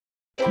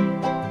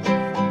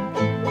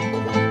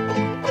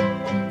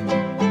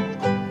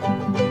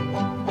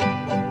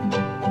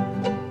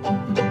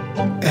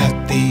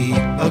At the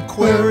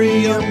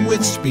aquarium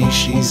with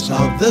species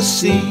of the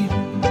sea,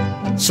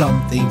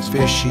 something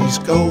fishy's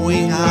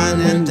going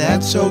on, and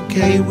that's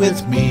okay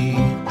with me.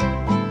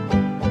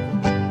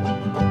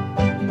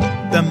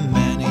 The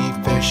many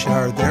fish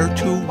are there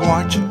to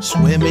watch,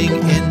 swimming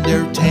in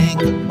their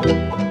tank.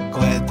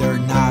 Glad they're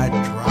not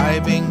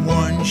driving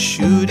one,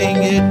 shooting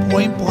it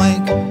point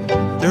blank.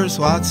 There's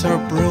lots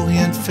of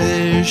brilliant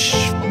fish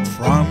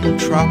from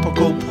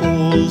tropical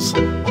pools.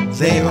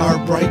 They are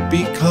bright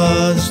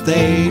because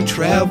they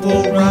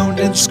travel around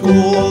in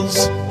schools.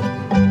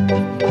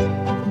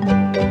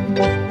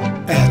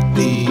 At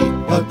the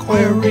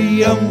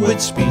aquarium with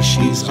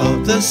species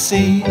of the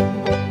sea,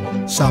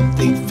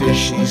 something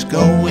fishy's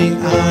going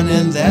on,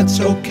 and that's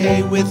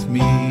okay with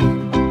me.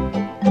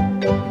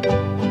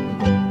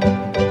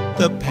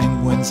 The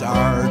penguins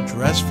are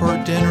dressed for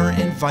dinner,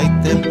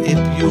 invite them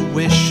if you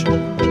wish.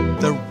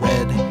 The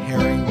red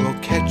herring will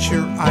catch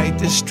your eye,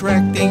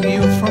 distracting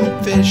you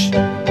from fish.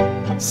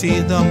 See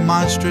the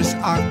monstrous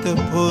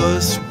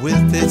octopus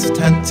with its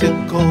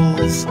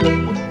tentacles.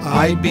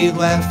 I'd be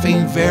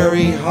laughing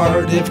very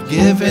hard if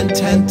given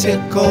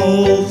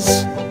tentacles.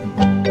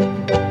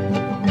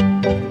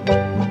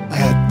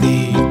 At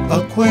the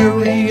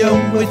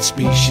aquarium with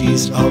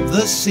species of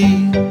the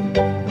sea,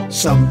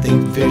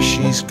 something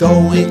fishy's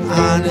going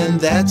on,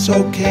 and that's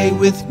okay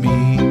with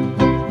me.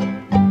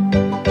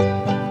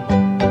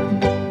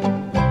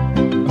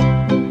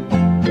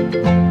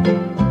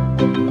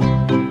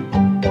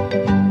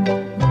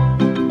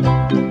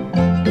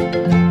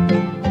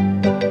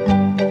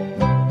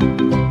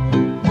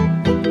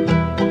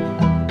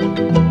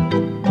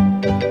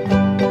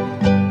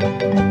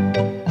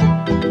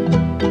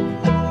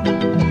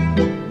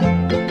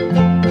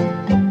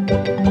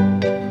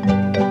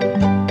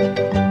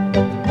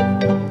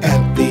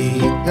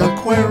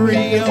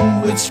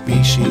 Aquarium with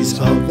species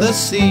of the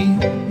sea,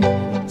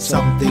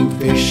 something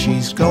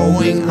fishy's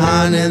going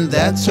on, and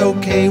that's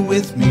okay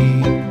with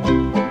me.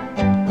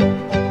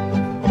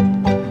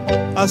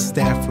 A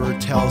staffer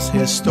tells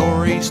his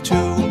stories to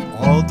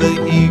all the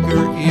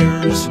eager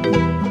ears.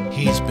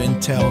 He's been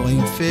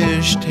telling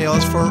fish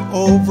tales for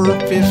over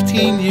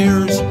 15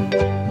 years.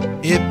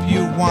 If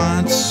you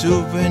want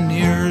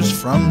souvenirs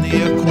from the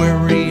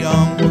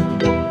aquarium,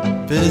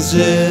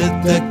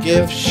 visit the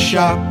gift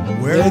shop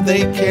where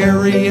they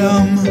carry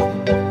 'em.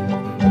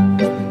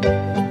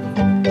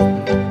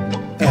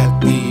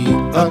 At the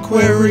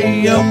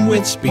aquarium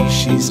with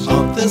species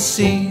of the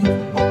sea,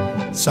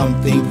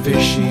 something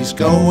fishy's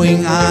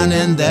going on,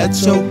 and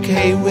that's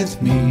okay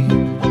with me.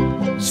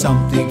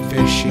 Something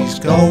fishy's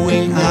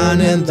going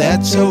on, and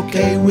that's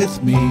okay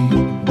with me.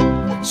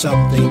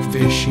 Something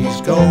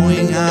fishy's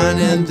going on,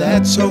 and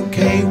that's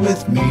okay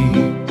with me.